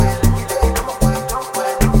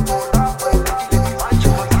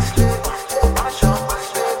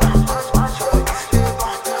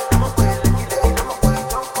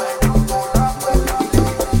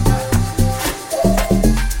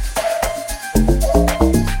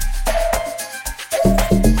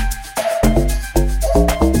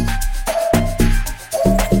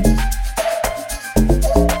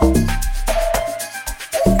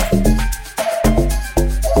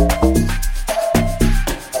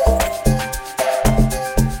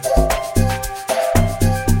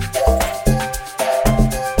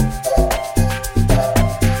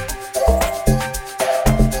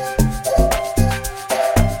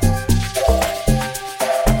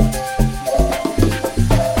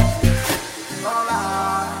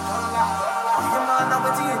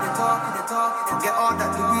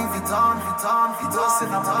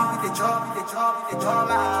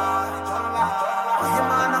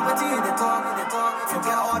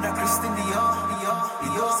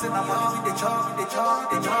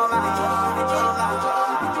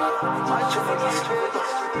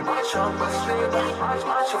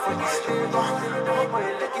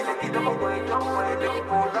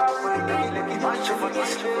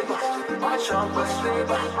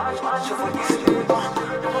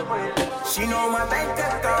She know my bank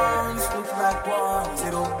accounts look like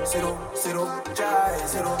 1-0-0-0, jai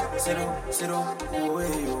 0-0-0, oh,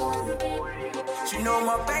 hey, oh. She know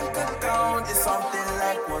my bank account is something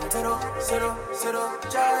like 1-0-0-0,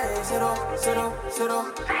 jai 0-0-0.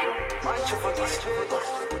 March for this flavor,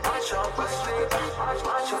 march on for flavor,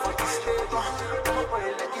 march for this flavor. Don't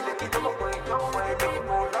wait, let it, don't wait, let it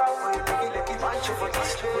go that way, let it, march for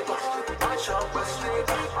this flavor, march on for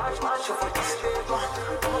flavor, march for this flavor.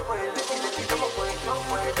 Don't wait, let it, don't wait,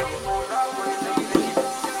 let it go that way, let it.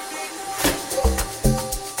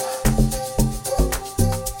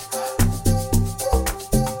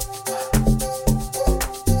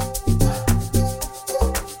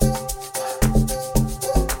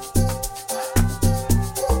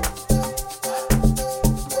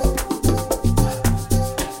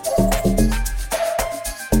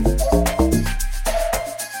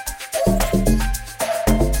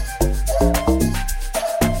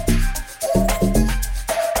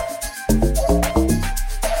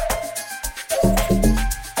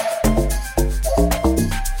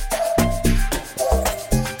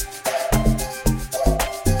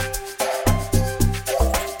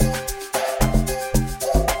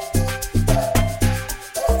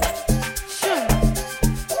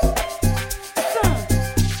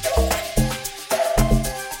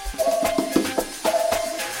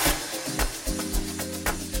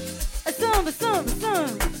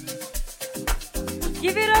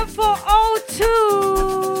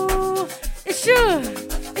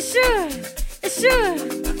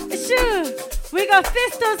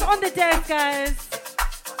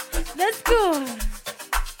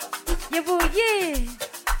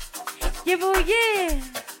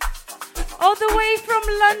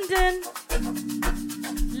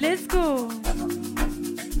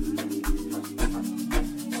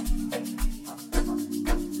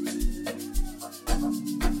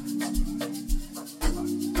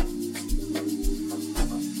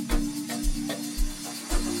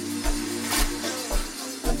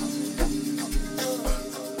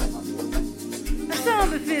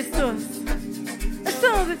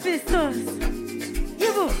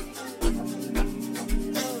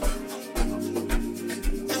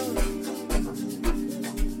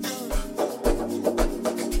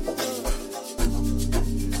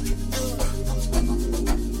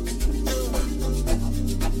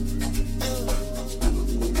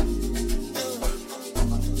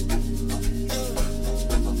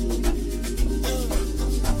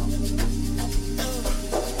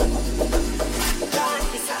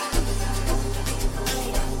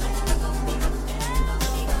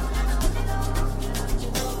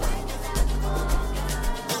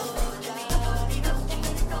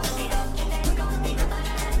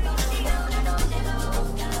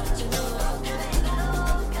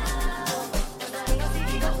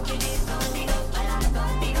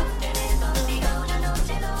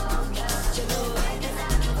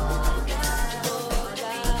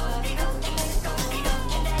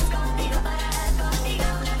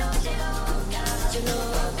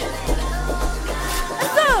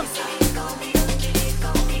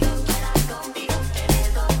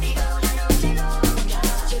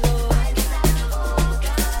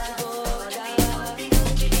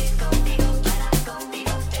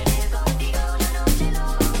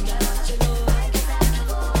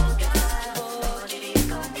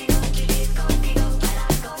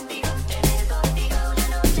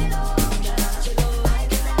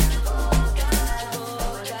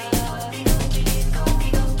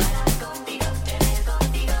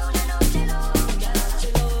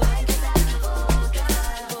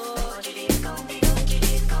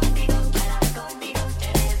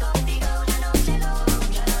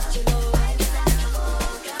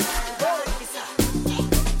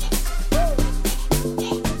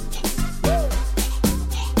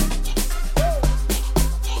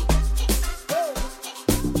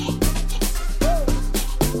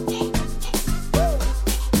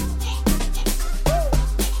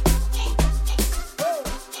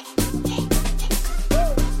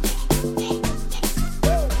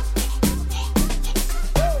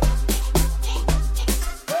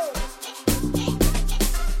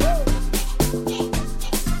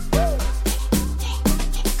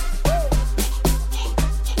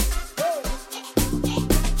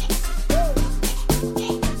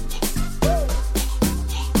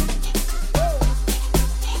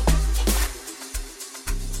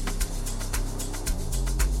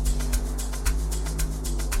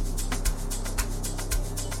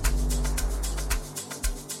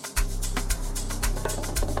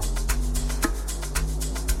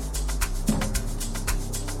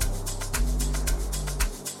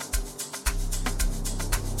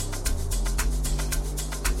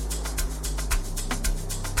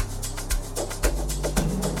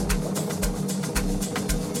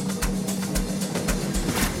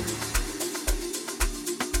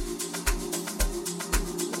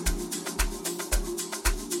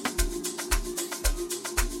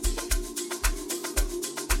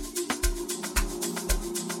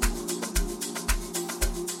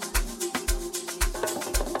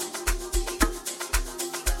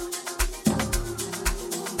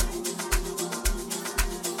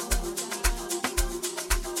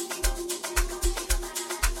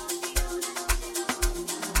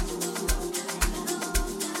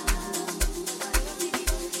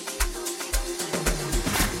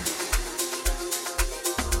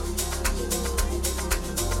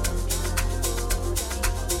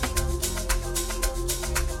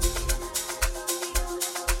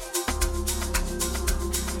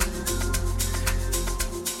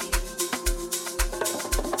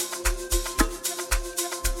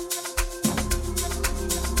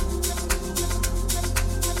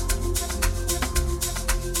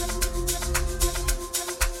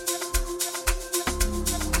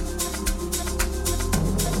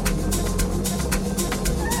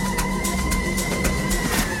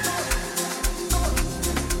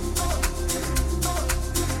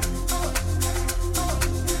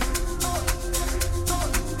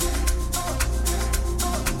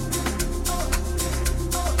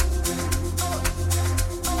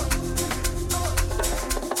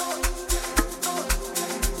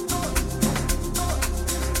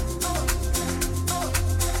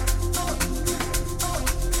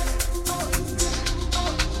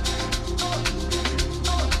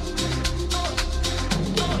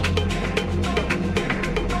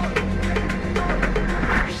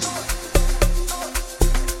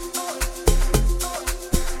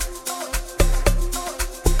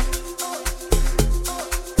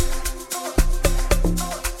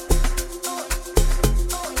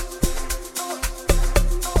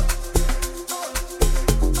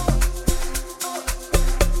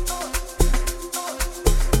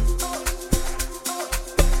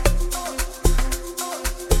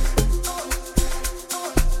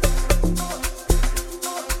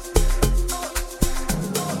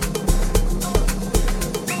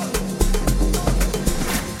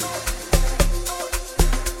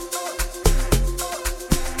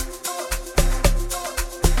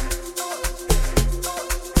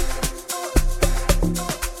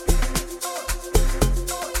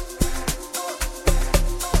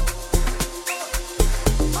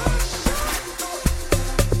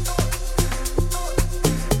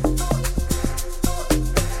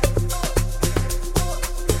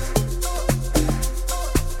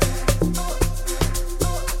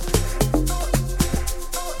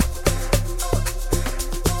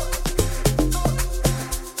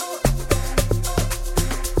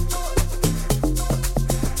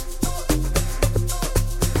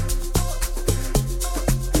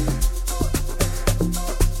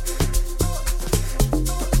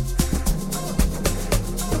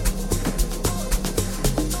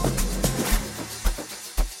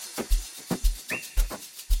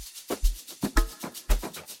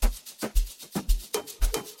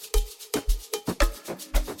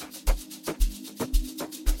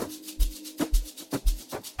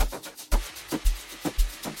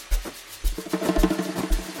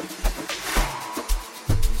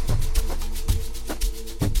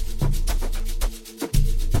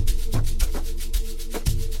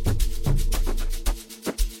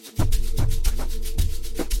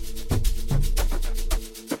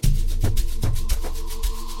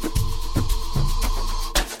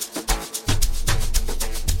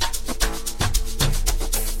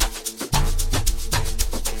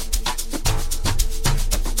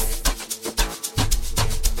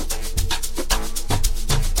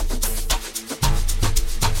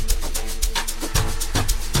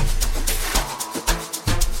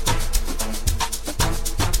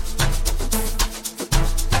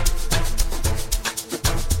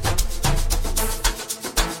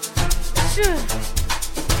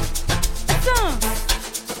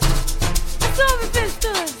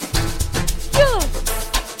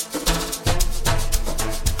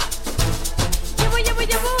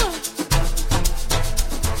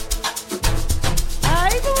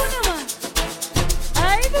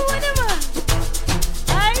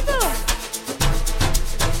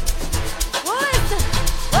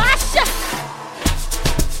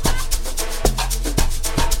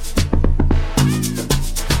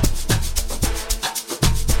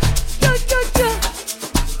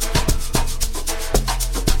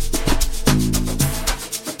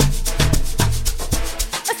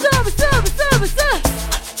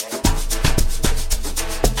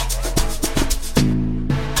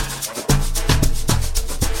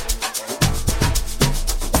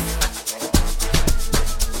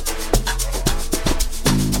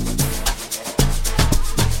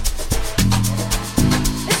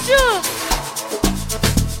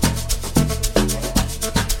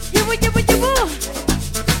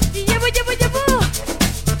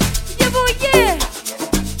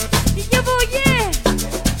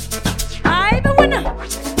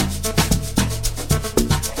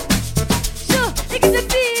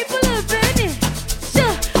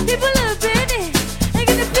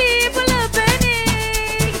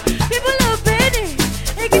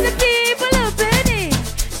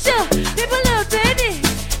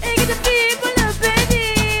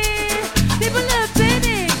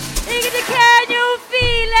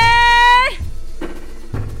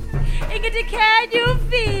 Ingrid, can you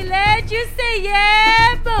feel it? You say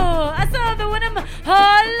yeah, boo. I saw the one of my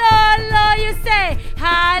la. You say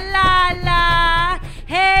ha la la.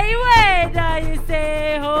 Hey, wait, you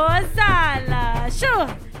say hosala. Sure.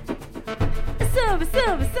 Sub.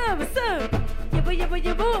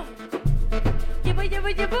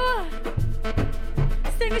 Yabba.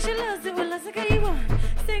 Sing it, she loves it. Well, I say one.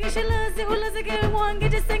 Sing it, she loves it. Well, I say one.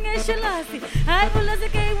 Get it, sing it, she loves it. I will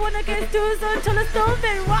say one against two, so until it's don't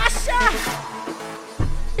be Russia.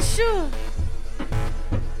 Sure.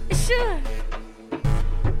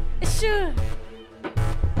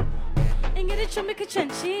 And get it, you make a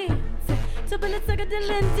change. So, but let's take a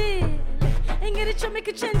delende. And get it, you make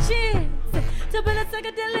a change. So, but let's take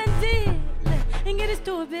a delende. And get it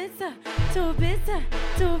too bitter.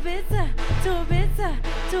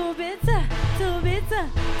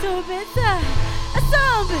 A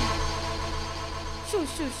zombie. Shoo.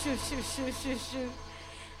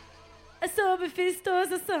 A zombie feast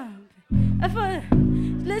towards a zombie.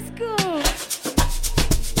 Let's go.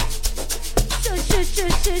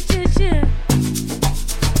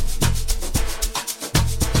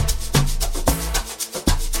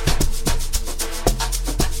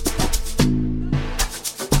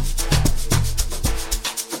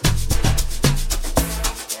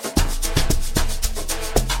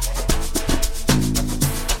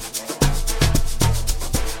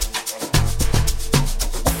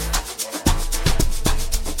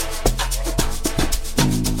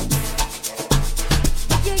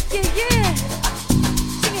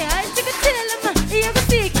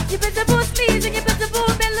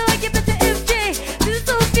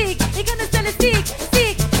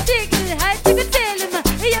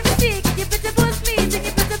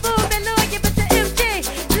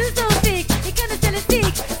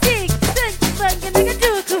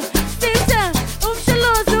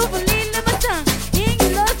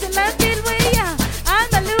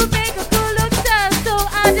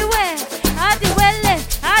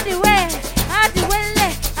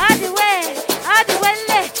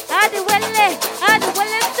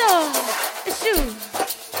 Shoo.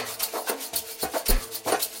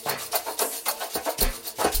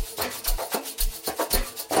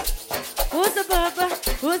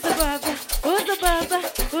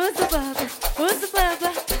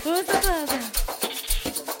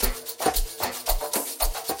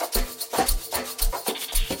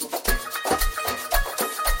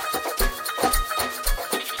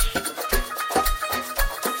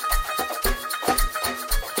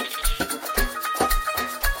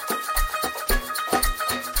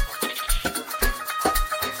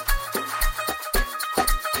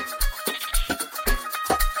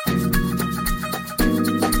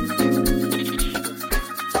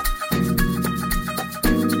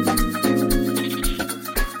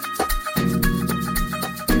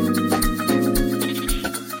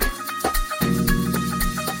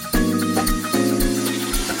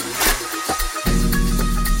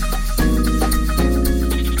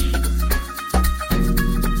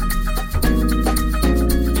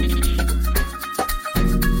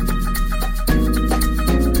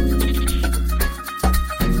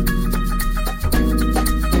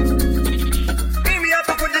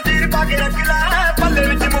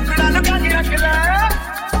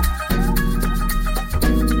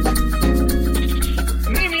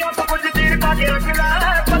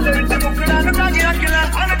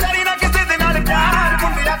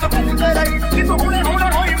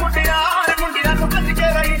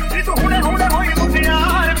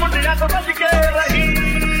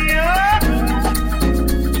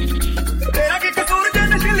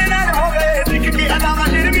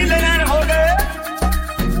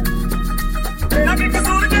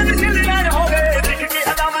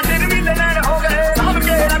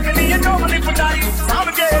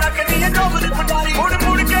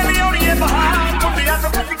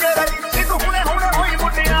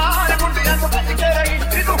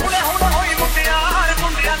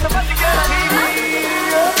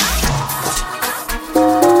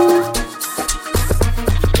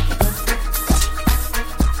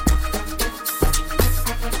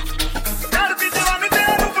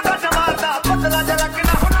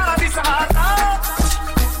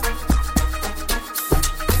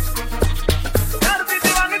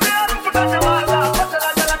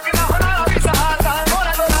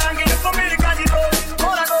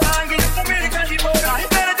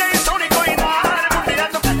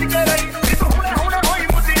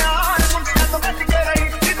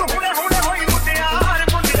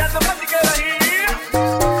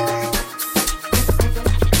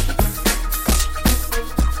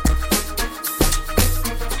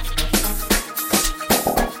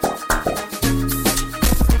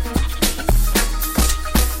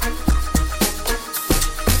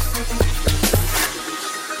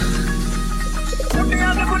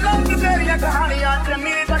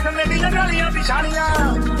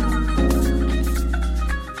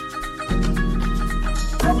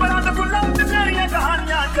 अपराध फुल्लां ते तेरियां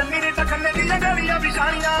कहानियां चन्नी दी तखन्ने दी गलियां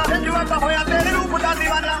बिछानियां गंजुआ का होया तेरे रूप दा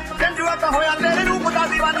दीवाना गंजुआ का होया तेरे रूप दा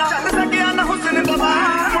दीवाना चल सकिया ना हुस्न बाबा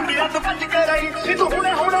मुंडिया तो बच के रही नी तू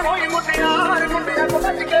हुणे हुणे होई मुटियार मुंडिया तो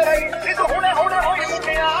बच के रही नी तू हुणे हुणे होई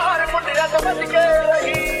मुटियार मुंडिया तो बच के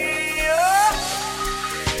रही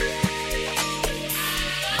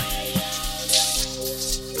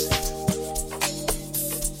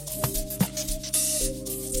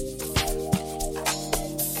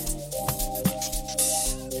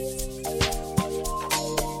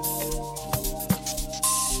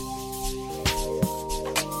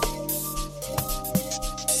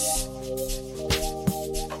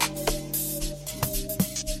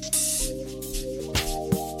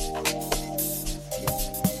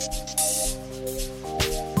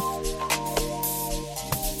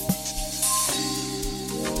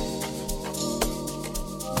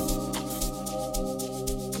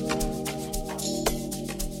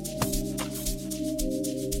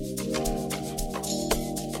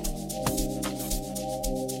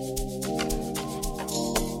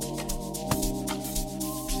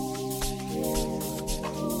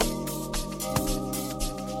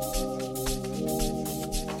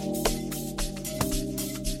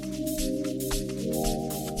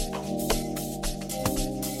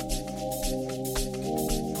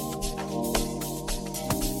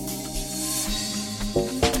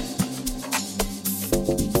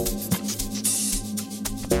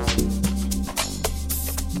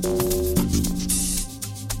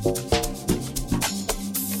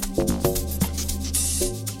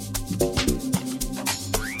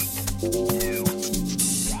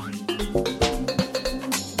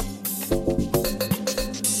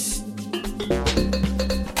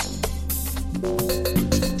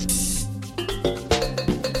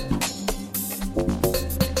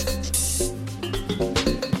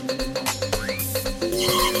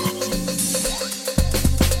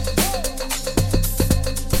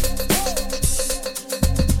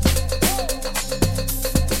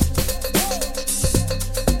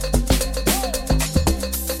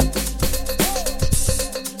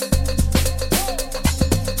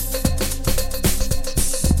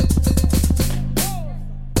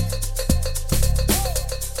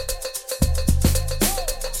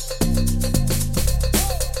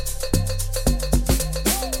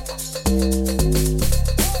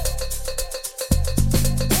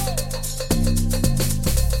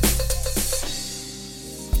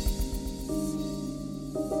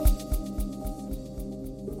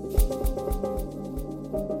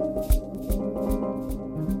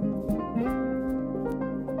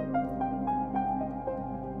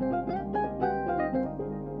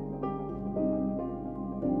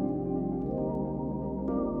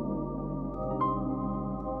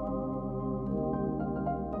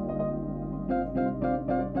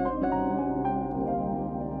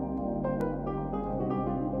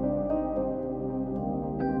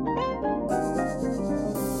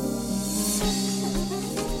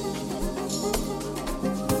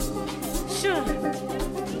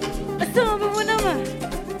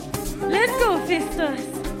Let's go, Fistus.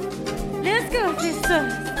 Let's go,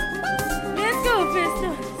 Fistus. Let's go,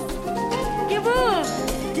 Fistus. Give up.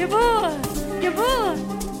 Give up. Give up.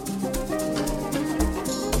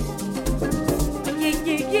 Yeah,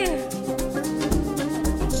 yeah, yeah.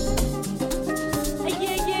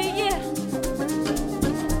 Yeah, yeah, yeah.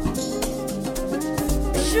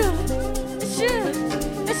 Sure. Sure.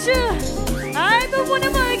 Sure. I don't want to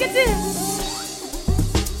make it.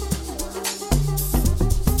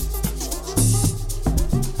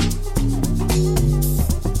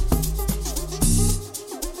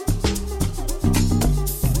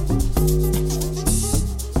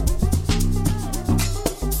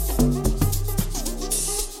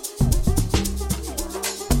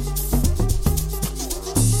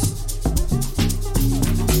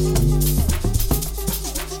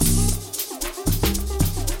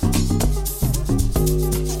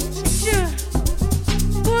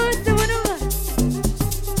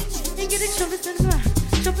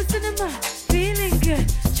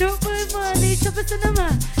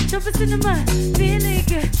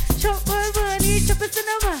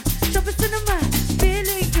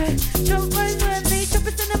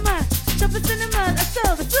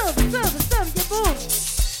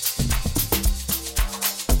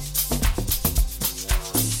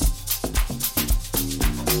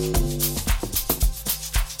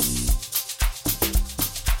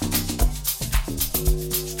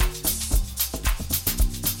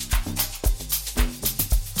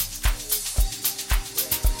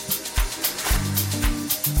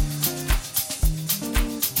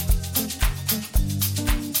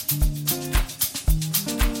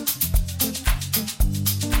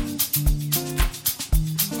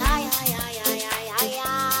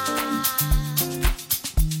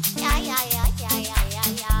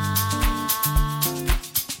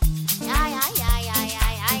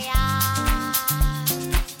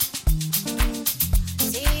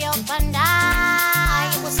 panda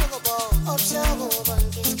ayibusukubo obusukubo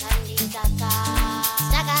ngisikhandikaka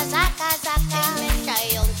zaka zaka zaka imihla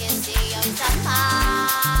yonke siyoyizama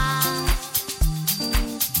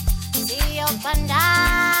siyopanda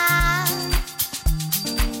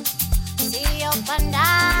siyopanda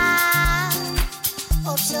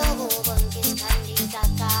obusukubo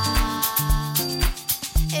ngisikhandikaka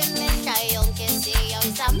imihla yonke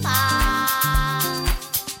siyoyizama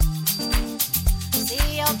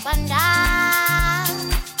siyopanda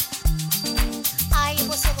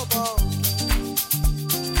ayibusukubo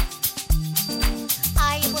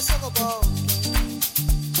ayibusukubo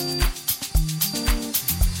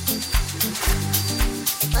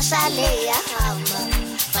ixesha liyahamba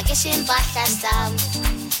fakisha impahla zam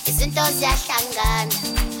izinto ziyahlangana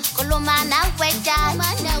khuluma nawe dala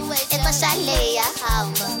ixesha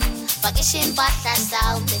liyahamba fakisha impahla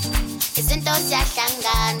zam izinto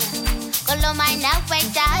ziyahlangana khuluma nawe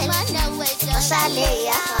dala ixesha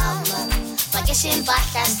liyahamba fakisha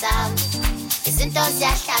impahla zam izinto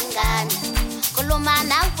ziyahlangana khuluma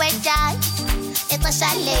nawe dala ixesha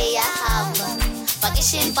liyahamba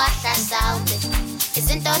fakisha impahla zam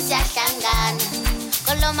izinto ziyahlangana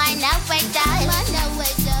khuluma nawe dala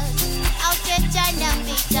awuthetha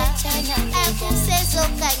mbita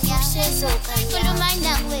akusezokanya khuluma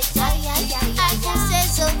nawe dala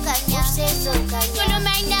akusezokanya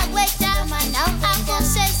khuluma nawe dala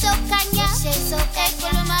akusezokanya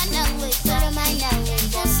khuluma nawe dala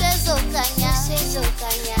akusezokanya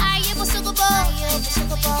ayibusukubo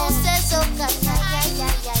akusezokanya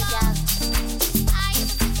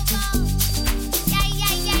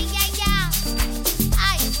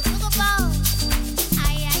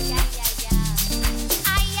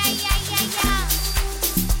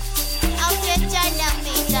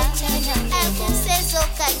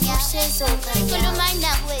khuluma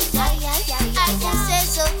nawe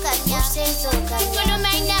akusezokanya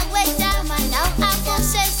khuluma nawe dala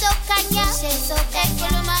akusezokanya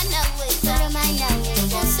khuluma nawe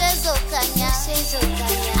akusezokanya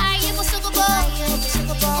ayibusukubo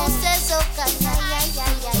akusezokanya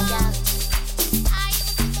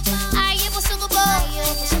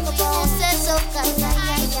ayibusukubo akusezokanya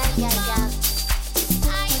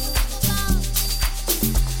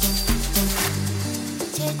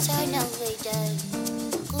China waiter,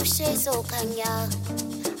 kusezokanya,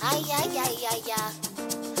 ay,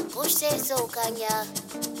 kusezokanya,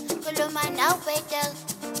 khuluma nawe dala,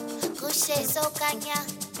 kusezokanya,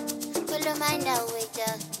 khuluma nawe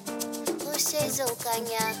dala,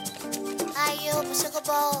 kusezokanya,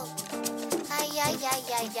 ayibusukubo, ay.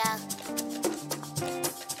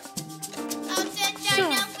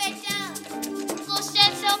 China waiter,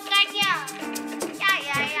 kusezokanya,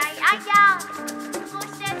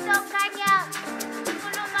 kusezokanya,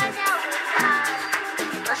 khuluma nawe dala,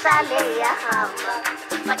 ixesha liyahamba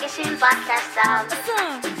fakisha impahla zam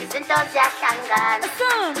izinto ziyahlangana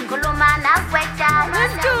khuluma nawe dala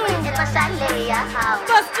ixesha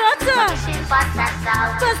liyahamba fakisha impahla zam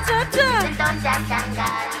izinto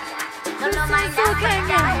ziyahlangana khuluma nawe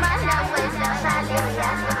dala ixesha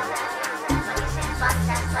liyahamba fakisha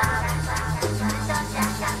impahla zam izinto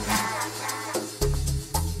ziyahlangana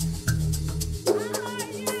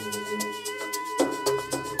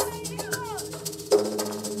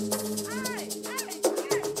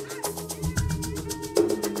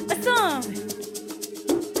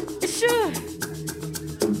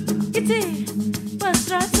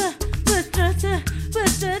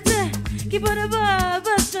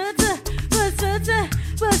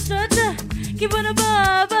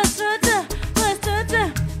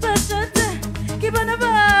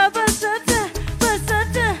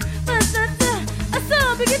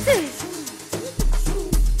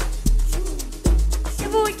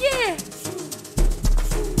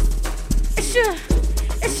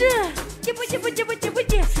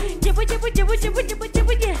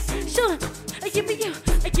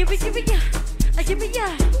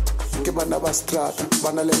Che vanno a strada,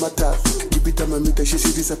 vanno alle matate. Chi pita mamita, ci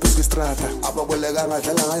si disa per strada. Abba vuole gana,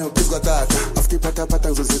 te la hai un pisgotata. Afti pata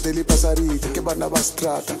pata, so se te li passarite. Che vanno a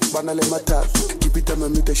strada, vanno alle matate. Chi pita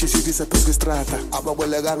mamita, ci si disa per strada. Abba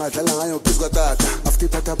vuole gana, te la hai un pisgotata. Afti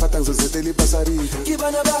pata pata, so se te li passarite. Chi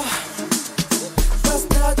vanno a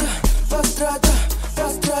strada, va strada, va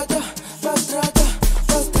strada, va strada,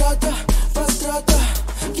 va strada, va strada.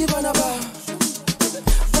 Chi vanno a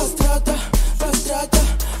strada, va strada,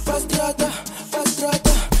 va strada, va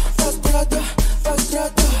strada, va strada, va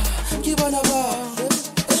strada. Chi vanno a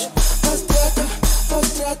va strada, va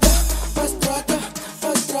strada, va strada,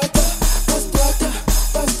 va strada, va strada,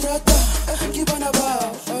 va strada. Chi vanno a va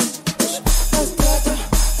strada,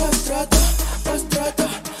 va strada, va strada,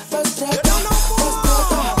 va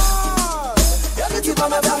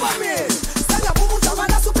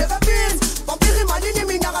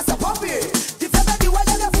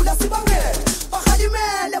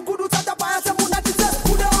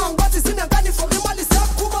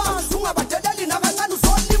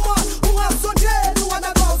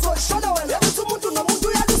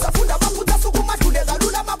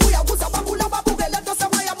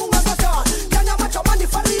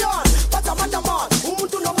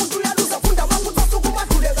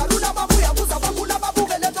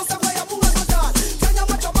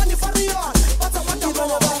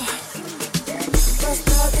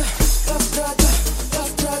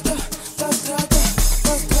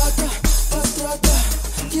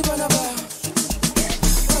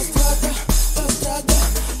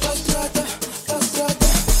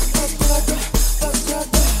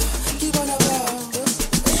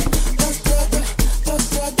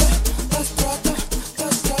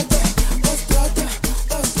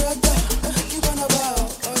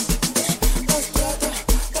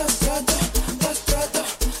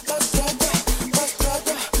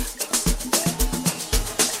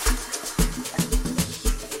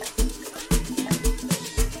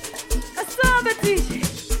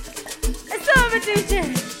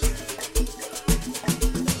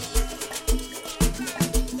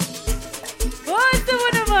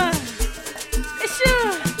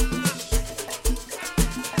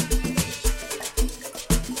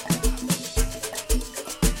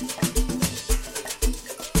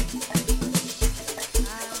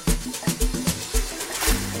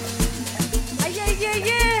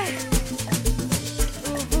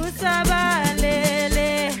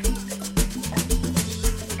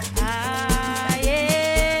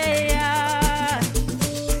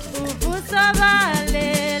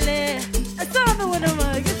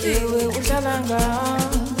malanga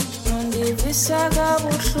undivisa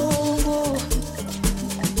kabuhlungu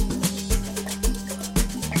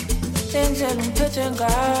indlela umphethe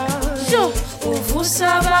ngayo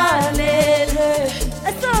uvusa balele.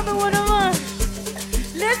 Asamba one on.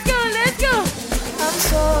 Let's go. I'm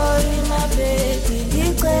sorry my baby,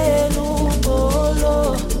 ngicela ungolo.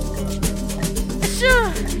 Sure.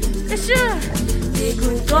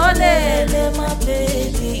 Ngikuxolele my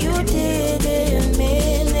baby, you didn't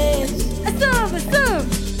mean it. Asamba.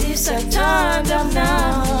 Ndisathanda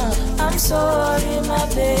now. I'm sorry my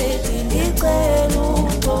baby, ngicela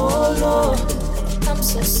ungolo. I'm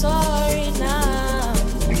so sorry now.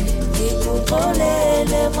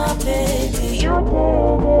 Ngikuxolele my baby, you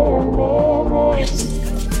didn't mean it.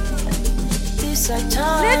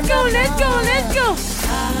 Ndisathanda. Let's go.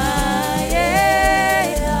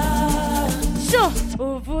 Sure.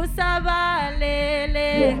 Uvusa balele.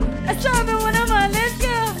 Asamba one on. Let's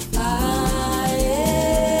go.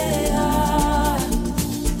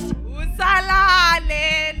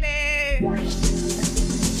 Usalalele.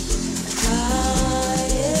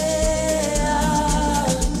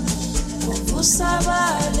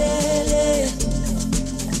 Usabalele.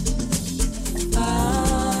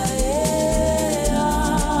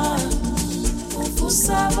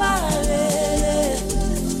 Usabalele.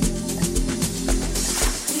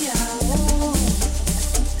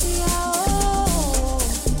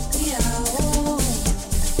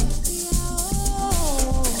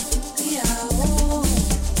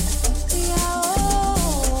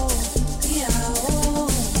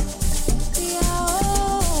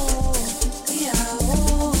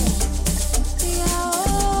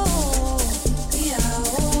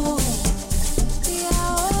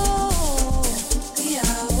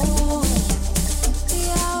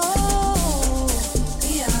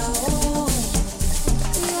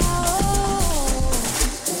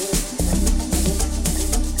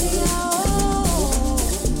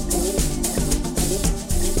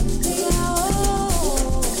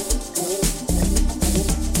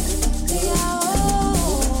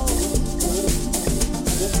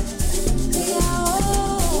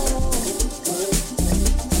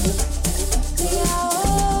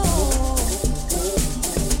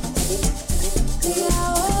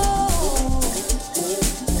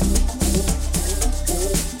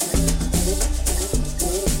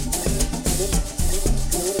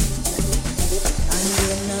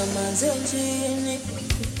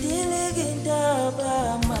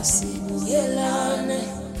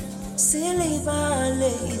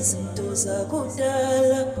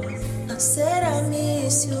 I said I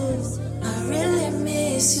miss you, I really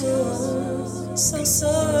miss you. So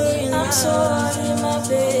sorry, I'm sorry my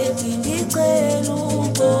baby, ngicela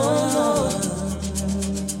ungolo.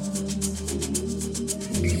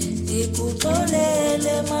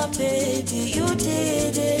 Ngikuxolele my baby, you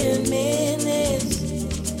didn't mean it.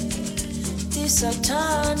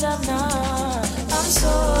 Ndisathanda now. I'm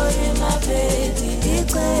sorry my baby,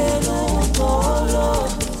 ngicela ungolo.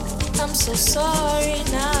 I'm so sorry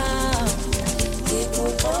now.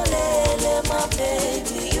 Ngikuxolele my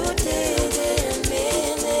baby, you didn't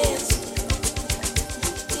mean it.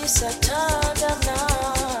 Ndisathanda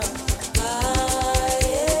now.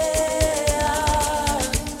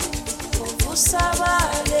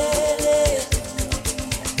 Uvusabalele.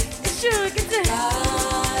 Sure, get it.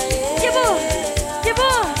 Yebo.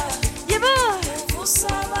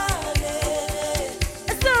 Uvusabalele.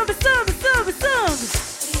 Asamba.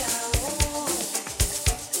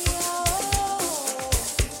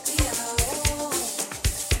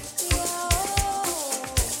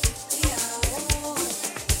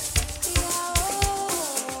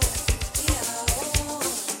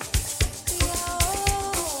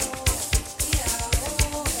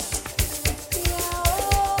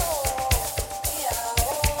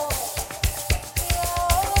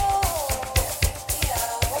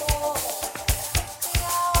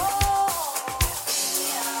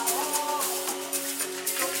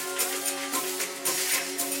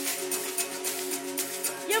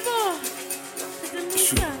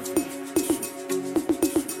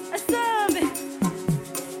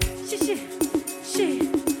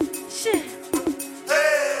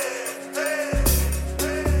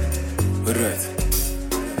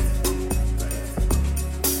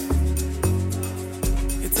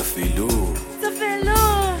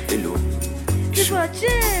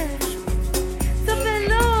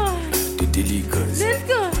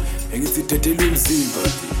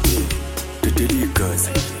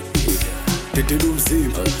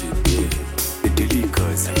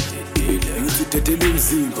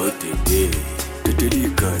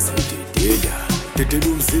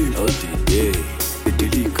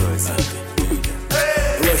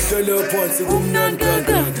 wahlala phansi kumnandi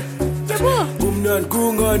kangaka kumnandi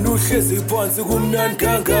kungani uhlezi phansi kumnandi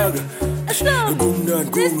kangaka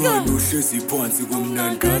kumnandi kungani uhlezi phansi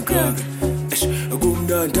kumnandi kangaka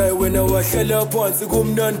kumnandi hayi wena wahlala phansi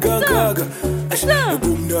kumnandi kangaka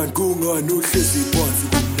kumnandi kungani uhlezi phansi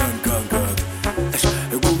kumnandi kangaka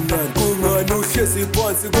kumnandi kungani uhlezi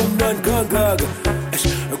phansi kumnandi kangaka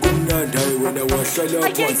kumnandi hayi wena wahlala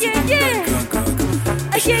phansi kumnandi kangaka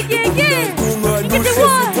kungani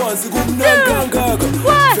uhlezi phansi kumnandi kangaka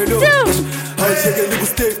awuhlekeli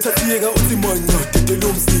kustage thathiyeka uthi manya utetela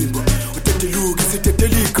umzimba uteteluka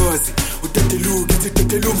isitetela igazi uteteluka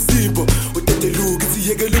isitetela umzimba uteteluka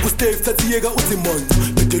isiyekela kustage thathiyeka uthi manya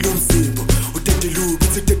utetela umzimba uteteluka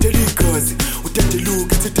isitetela igazi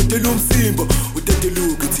uteteluka isitetela umzimba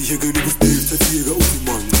uteteluka isiyekela kustage thathiyeka uthi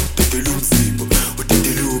manya utetela umzimba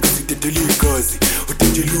uteteluka isitetela igazi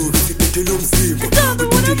uteteluka isitetela umzimba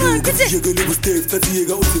uteteluka isiyekela kustage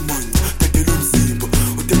thathiyeka uthi manya utetela umzimba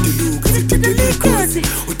uteteluka isitetela igazi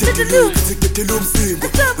uteteluka isitetela umzimba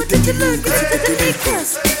uteteluka isitetela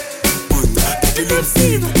igazi utetela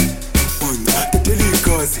umzimba utetela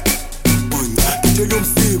igazi utetela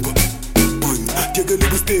umzimba uteteluka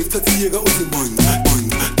kustage thathiyeka uthi manya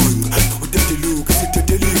uteteluka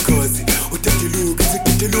isitetela igazi uteteluka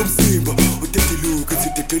isitetela umzimba uteteluka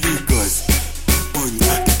isitetela igazi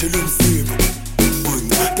utetela umzimba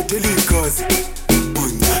utetela igazi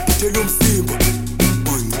utetela umzimba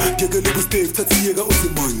uteteluka kustage thathiyeka uthi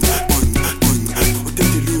manya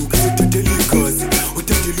uteteluka isitetela igazi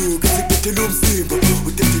uteteluka isitetela umzimba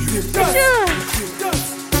uteteluka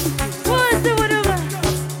What's the whatever?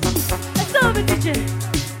 That's all me DJ.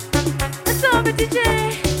 That's all me DJ.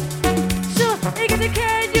 Sure,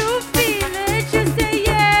 can you feel it? Just say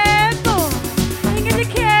yeah, boy.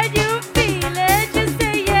 Can you feel it? Just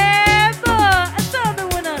say yeah, boy. That's all me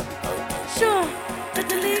wanna. Sure, let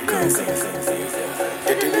the lead go.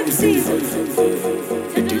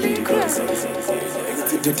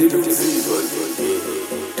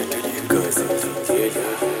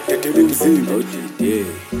 Let the lead see.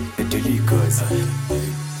 Let the lead go.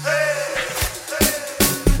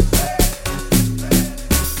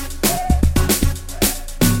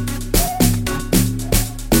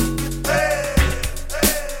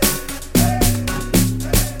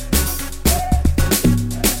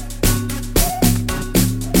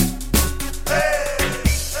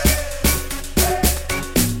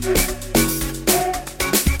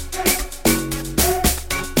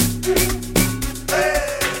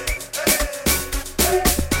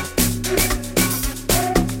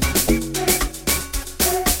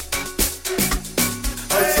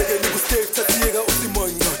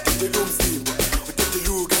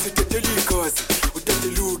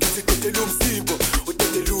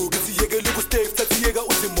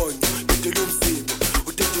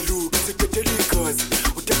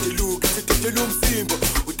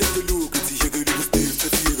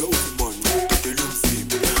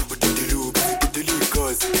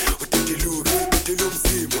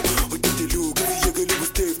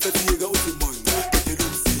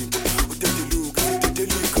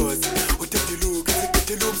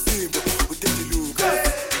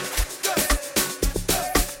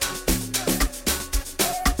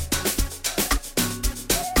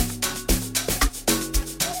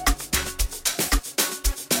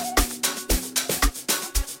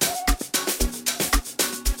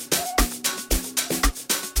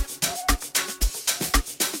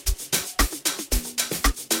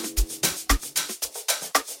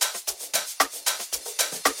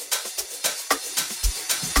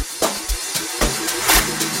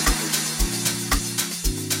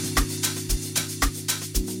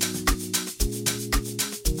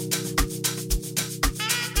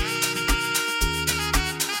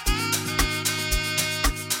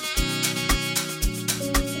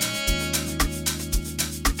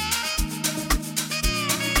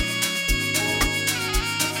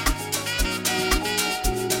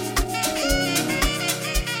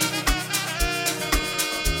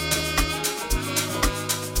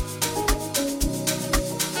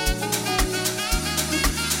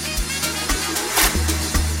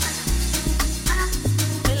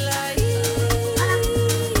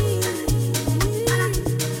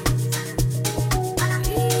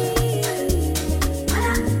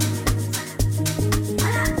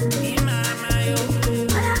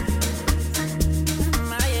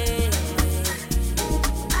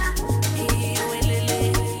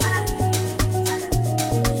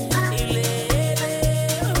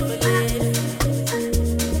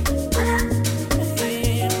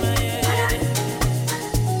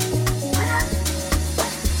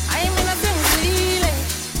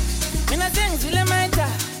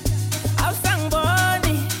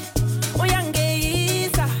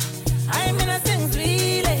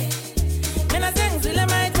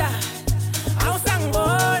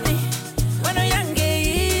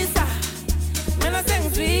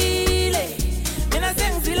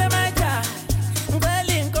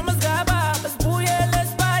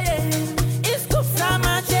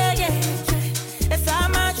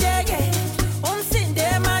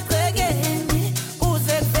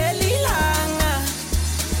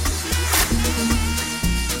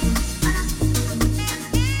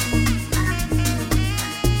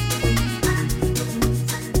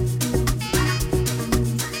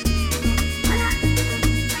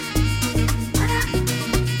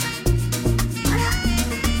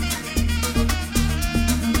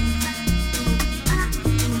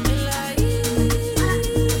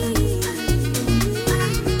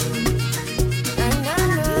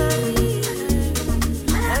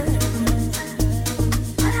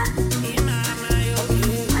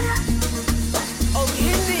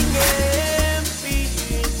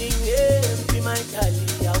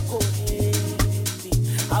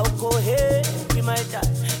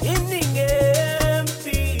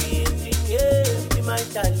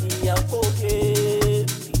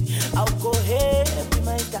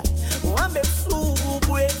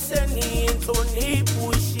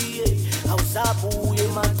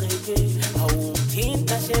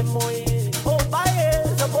 Oh baye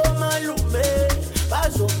sabo malume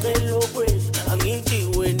bazocela okwethu angithi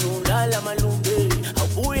wena ulala malume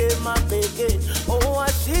abuye mabheke oh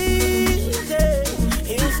asile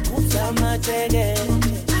isikhuza amateke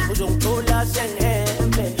uzongithola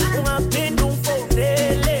sengembe ungaphinda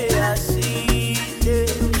ungfonele asile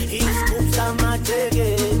isikhuza amateke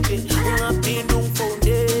ungaphinda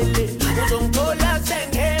ungfonele uzongithola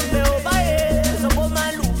sengembe oh baye sabo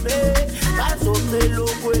malume bazocela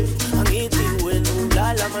okwethu angithi wena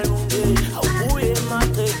ulala malume awubuye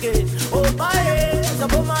mabheke oh baye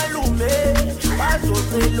sabo malume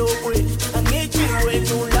bazocela okwethu angithi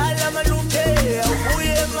wena ulala malume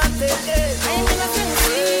awubuye mabheke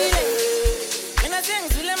mina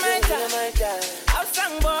sengizile maita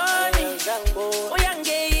awusangiboni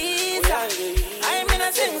uyangeyisa hayi mina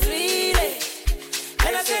sengizile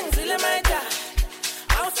maita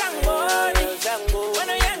awusangiboni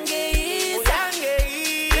wena uyangeyisa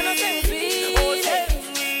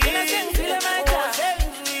mina sengizile maita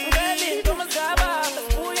ngeli nkomo zaba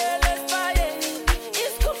uyele sibaye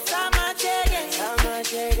isikhubu samateke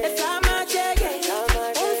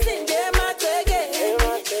umsinde mateke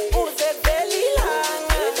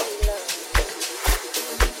uzevelilanga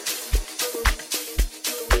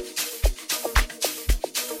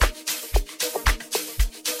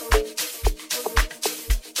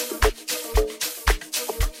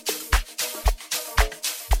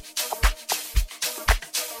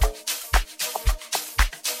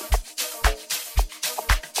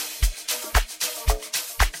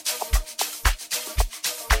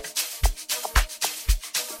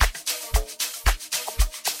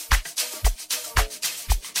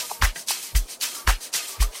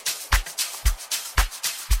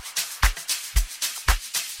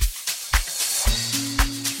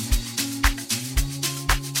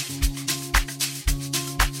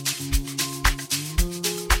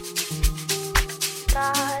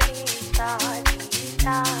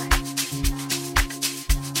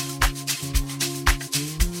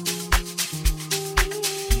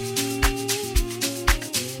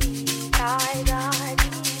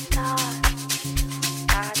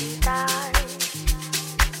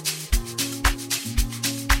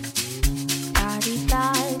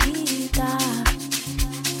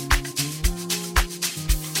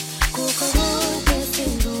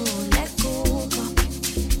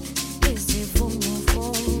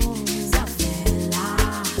Zafela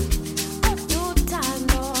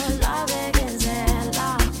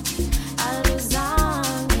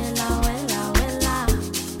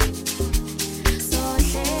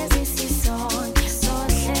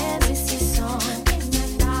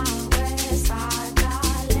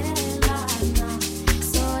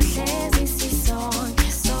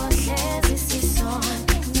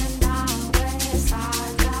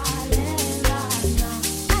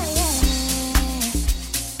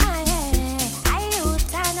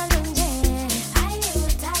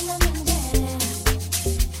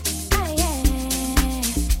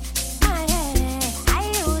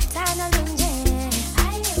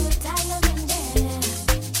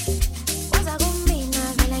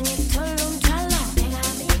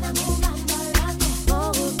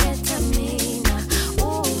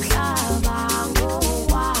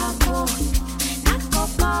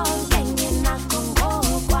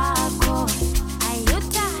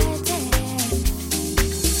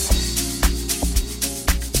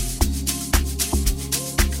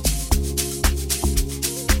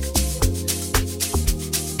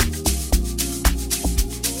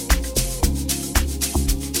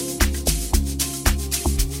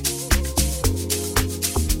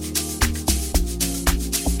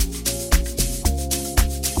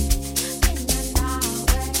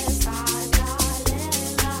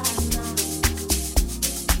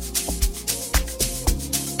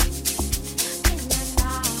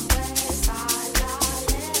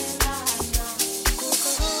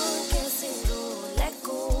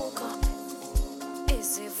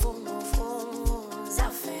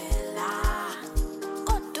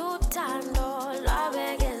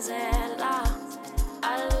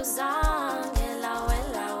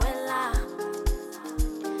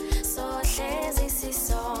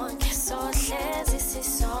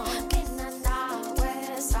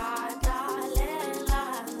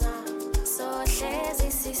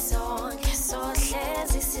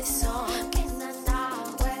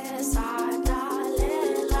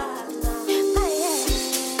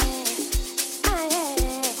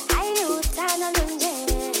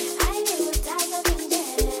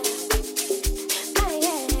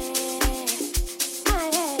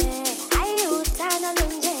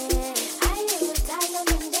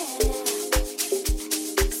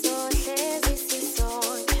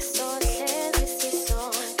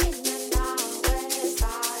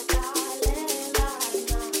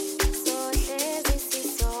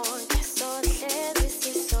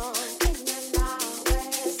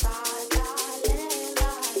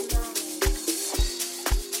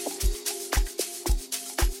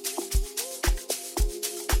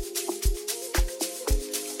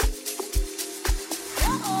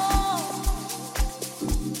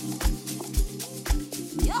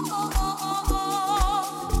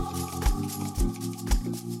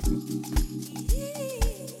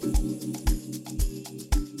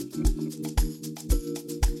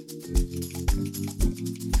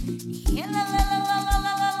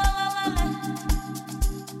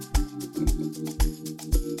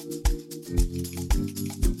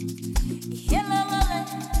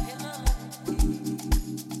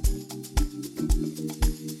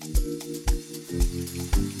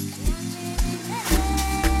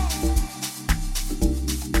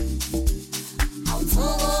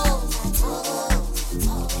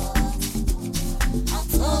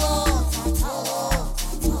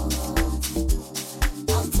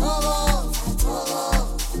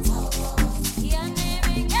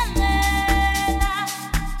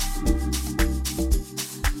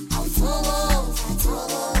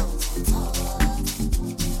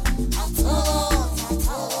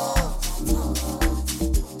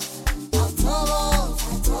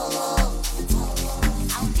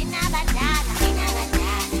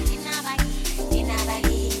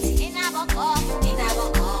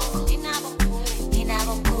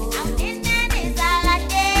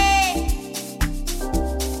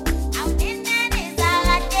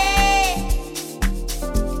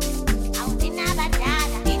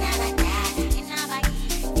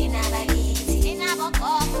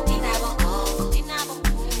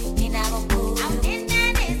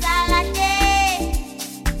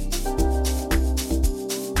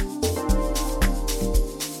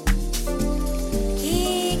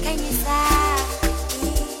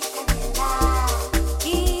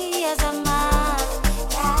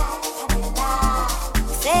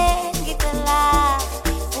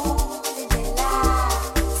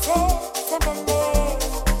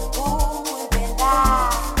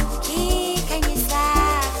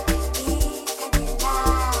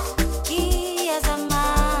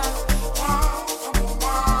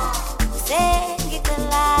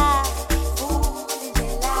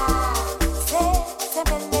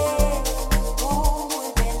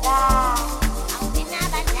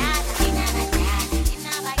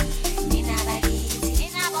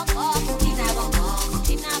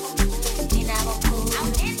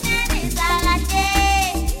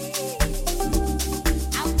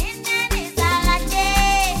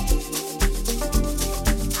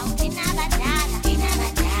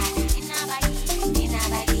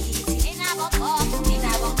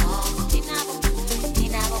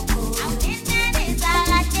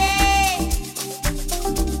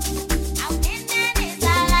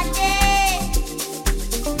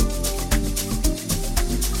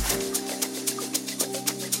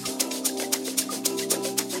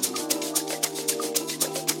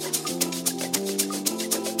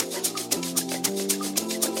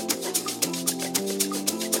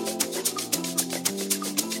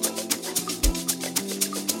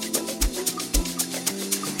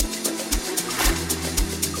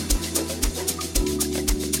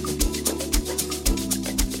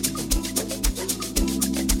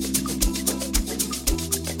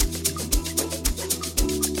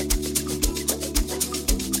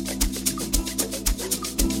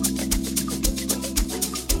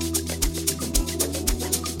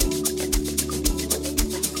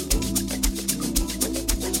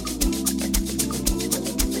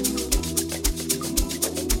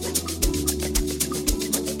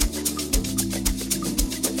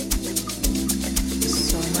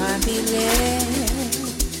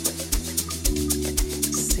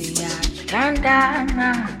siyathandana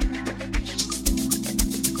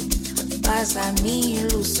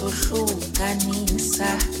bazamile usohlukanisa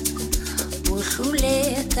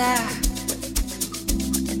uhluleka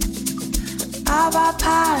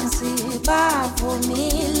abaphansi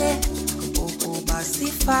bavumile ukuba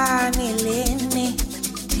sifanelene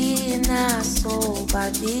thina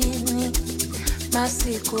sobabini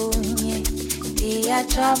masikunye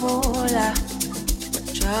iyajabula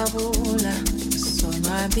jabula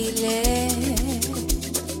sonwabile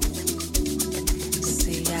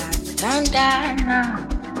siyathandana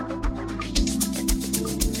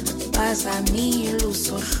bazamile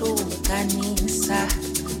usohlukanisa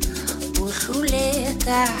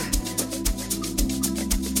uhluleka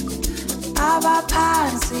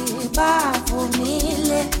abaphansi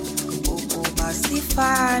bavumile ukuba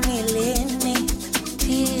sifanelene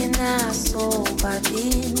thina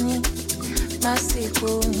sobabini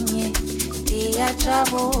masikunye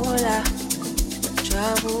iyajabula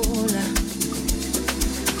jabula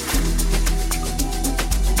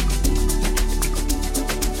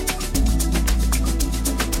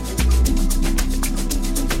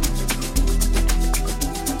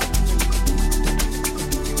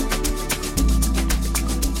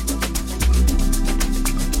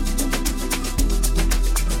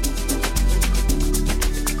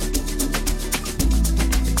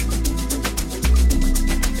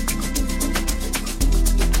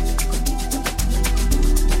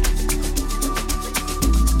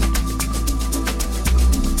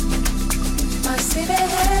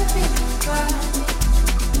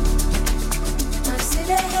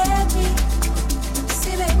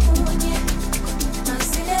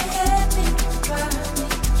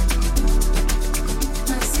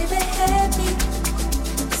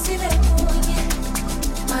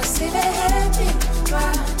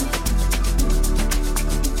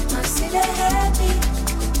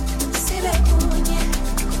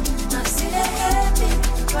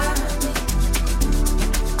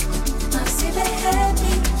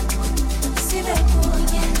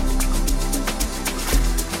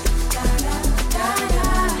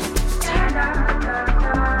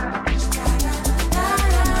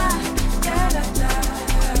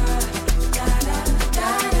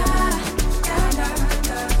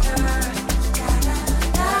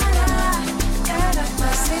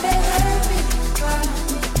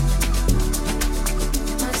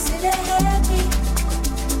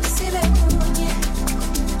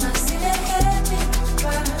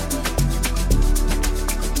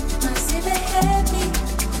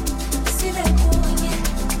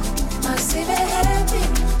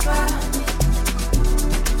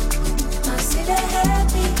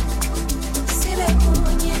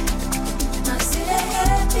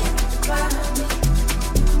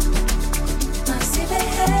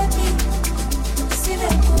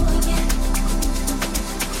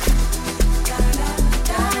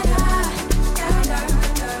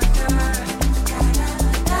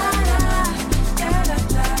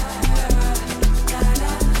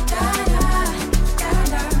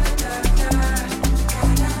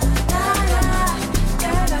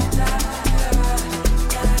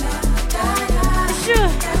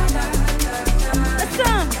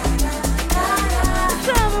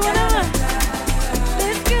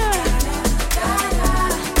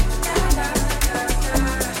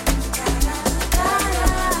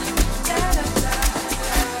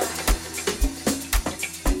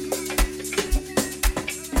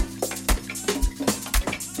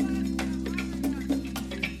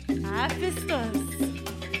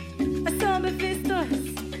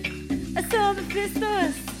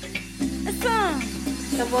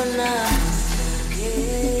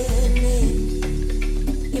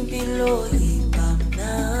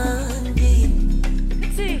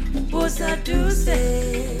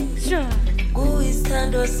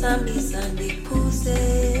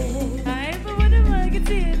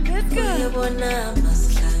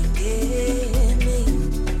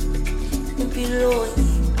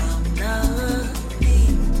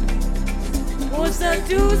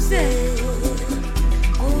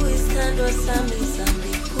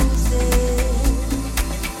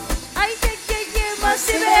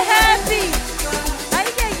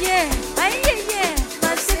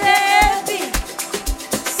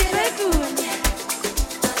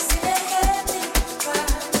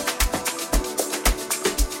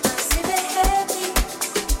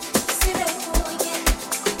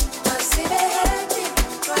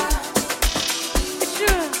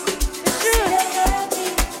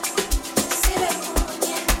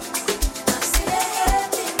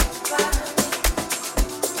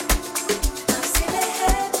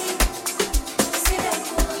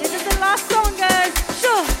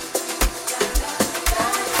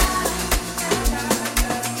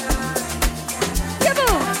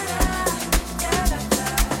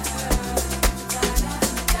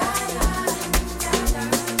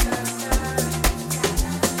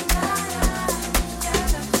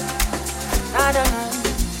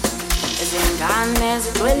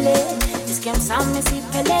sami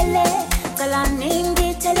siphelele cela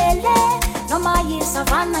ningithelele noma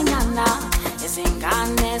yisavana nyana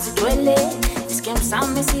izingane zigcwele iskem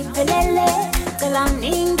sami siphelele cela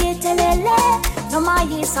ningithelele noma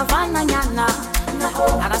yisavana nyana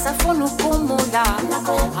akasafuna ukumula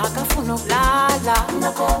akafuna ukulala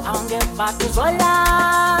awungeba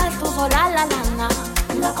tuzolala lana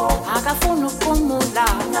akafuna ukumula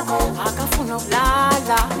akafuna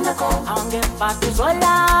ukulala awungeba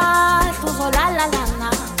tuzolala lana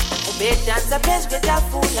ubedansa phezu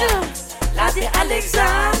kwetafula lati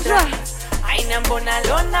Alexandra ayinambona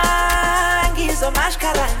lona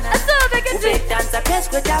ngizomashkarana ubedansa phezu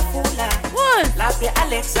kwetafula lati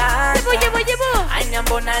Alexandra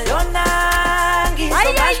ayinambona lona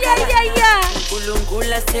ngizomashkarana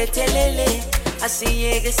unkulunkulu sethelele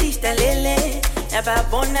asiyeke sihlalele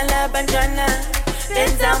yababona labantwana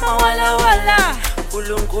benza mawala wala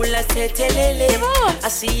unkulunkulu sethelele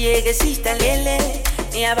asiyeke sihlalele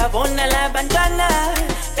yababona labantwana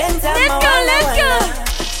benza mawala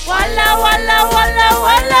wala wala wala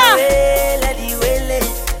wala wela diwele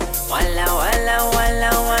wala wala wala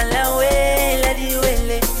wala wela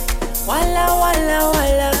diwele wala wala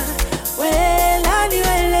wala wela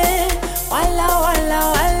diwele wala wala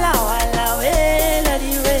wala wala wela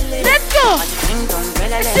diwele. Let's go.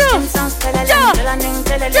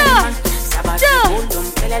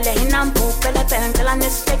 Pelele hinampu pele pele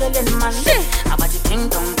nestegen man abati ting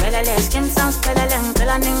dong pelele skin sounds pelele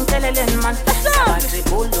man abati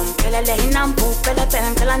bulum pelele hinampu pele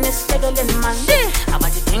pele nestegen man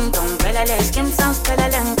abati ting dong pelele skin sounds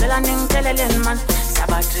pelele man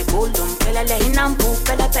abati bulum pelele hinampu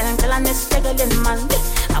pele pele nestegen man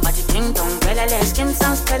abati ting dong pelele skin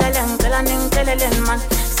sounds pelele man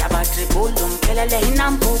abati bulum pelele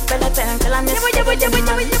hinampu pele pele nestegen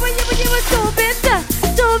man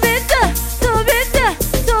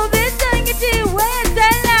so better, get it, where's the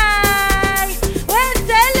lie?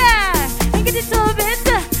 Get it, so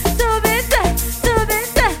better,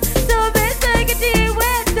 get it,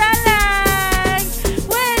 where's the lie?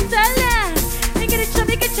 Get it, show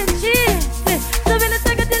me, get your cheese, so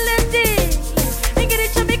better, get the deal. Get it,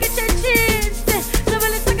 show me, get your cheese, so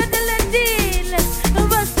better, get the deal.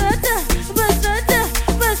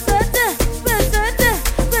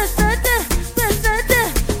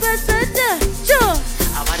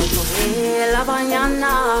 La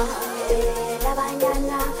mañana,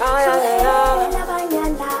 la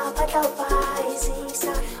mañana, pata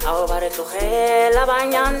paisisa. Ahora coge la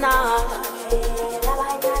mañana,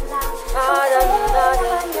 la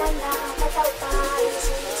mañana, pata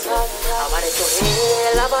paisisa. Ahora coge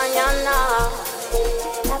la mañana,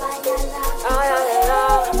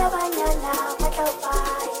 la mañana, pata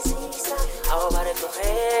paisisa. Ahora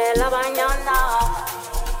coge la mañana.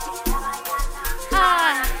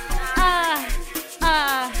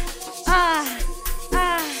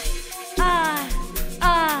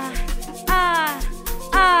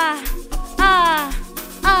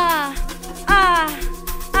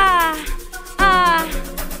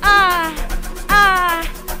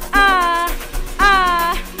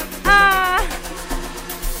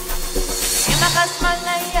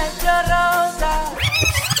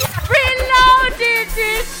 Reloaded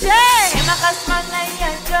this day.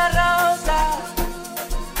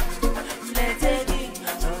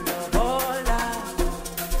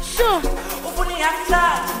 Sure.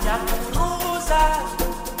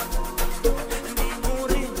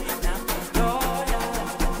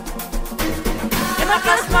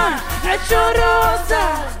 Chorosa,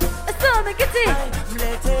 asome que ti.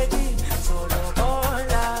 Mletegi solo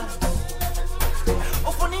bola.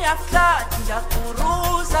 Ufuni afla ya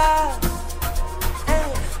kuruza.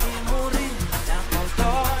 Imuri ya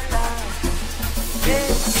kotola.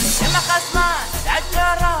 Emakasma ya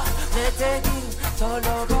choro. Mletegi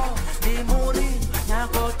solo bola. Imuri ya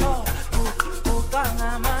koto.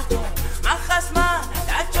 Ukanga mato. Makasma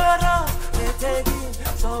ya choro. Mletegi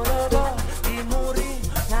solo bola. Imuri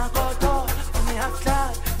ya koto.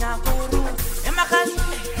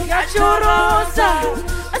 Chorosa,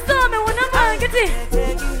 asome una mangati,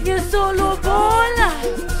 you solo bola.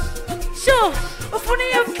 Show, ufuni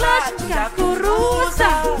of clutch, yakurusa.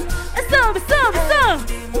 Asome.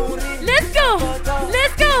 Let's go.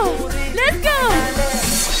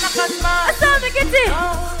 Asome kiti.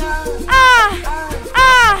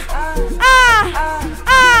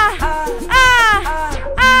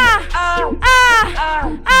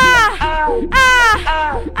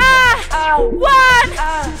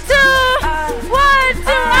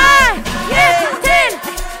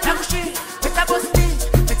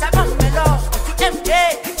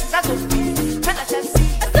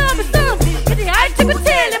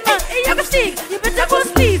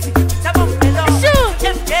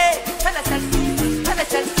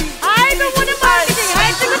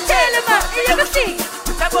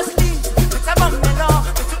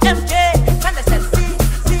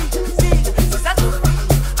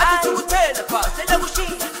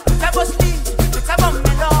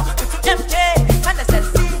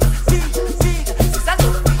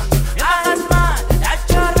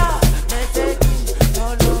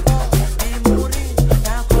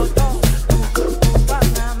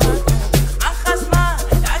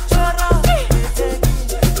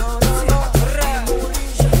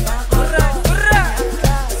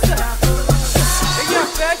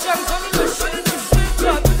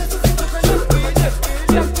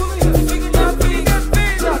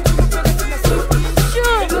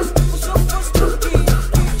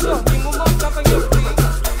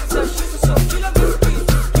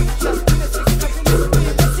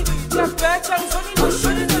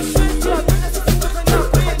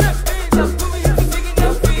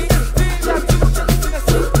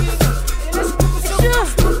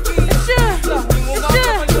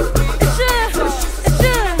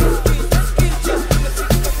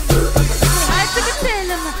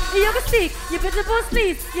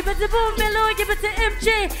 Je bent de boemelo, je bent de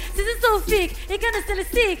MJ. This is so fake. Ik kan het stellen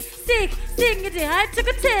sick. Sing it, I took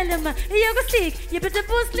a tell him. Je go sick. Je bent de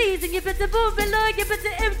booslies en je bent de boemelo, je bent de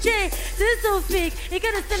MJ. This is so fake. Ik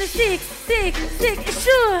kan het stellen sick.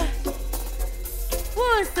 Sure.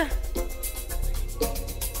 What's that?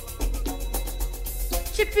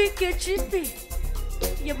 Chippy.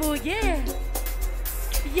 Yeah, boy, yeah.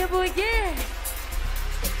 Yeah, boy, yeah.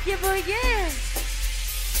 Yeah, boy, yeah.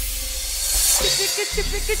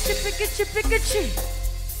 Chippy.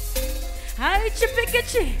 Hi, chippy.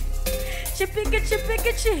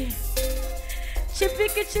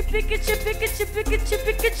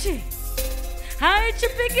 Hi,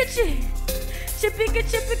 chippy.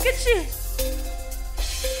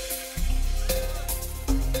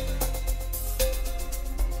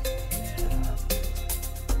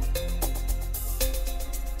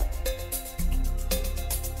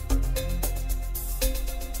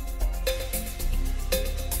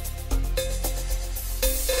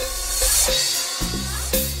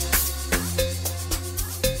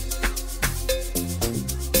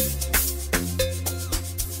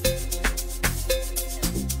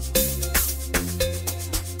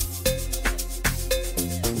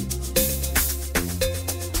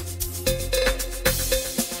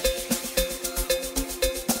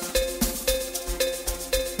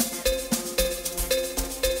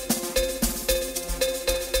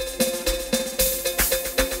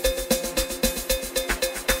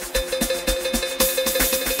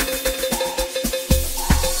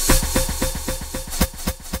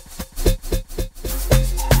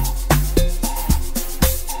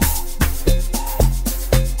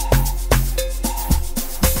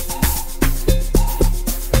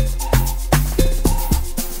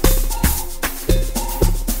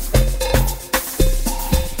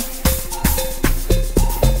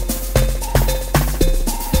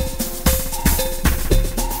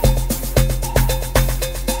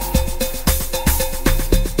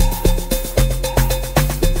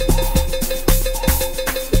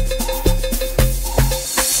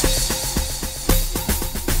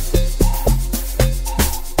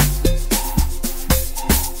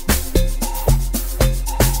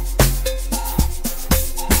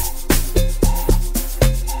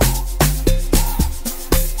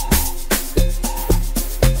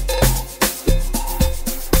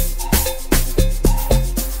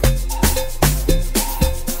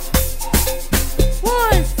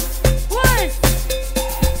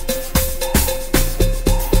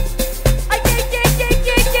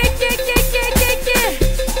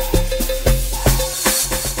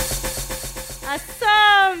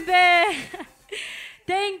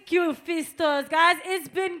 Guys, it's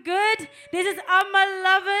been good. This is Ama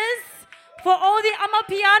Lovers. For all the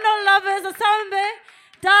Amapiano lovers, Asambe,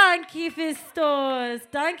 Danke Fistos.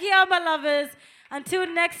 Danke Ama Lovers. Until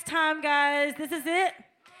next time, guys, this is it.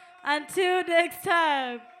 Until next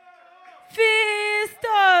time.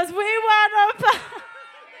 Fistos, we wanna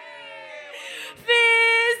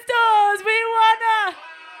Fistos, we wanna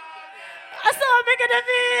Asambe gonna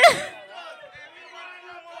be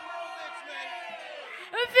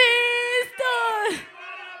Fistos.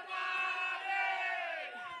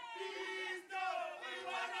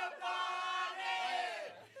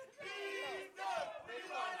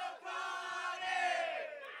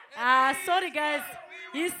 Sorry, guys.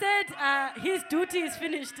 He said his duty is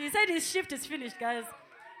finished. He said his shift is finished, guys.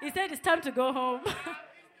 He said it's time to go home.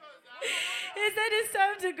 He said it's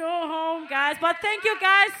time to go home, guys. But thank you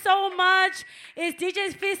guys so much. It's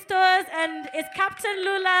DJ Fistos and it's Captain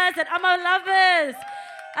Lulas and Ama Lovers.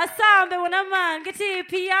 Asambe wanaman. Geti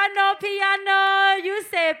piano. You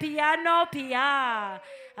say piano.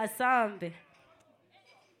 Asambe.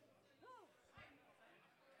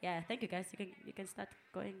 Yeah, thank you guys. You can start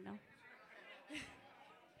going now.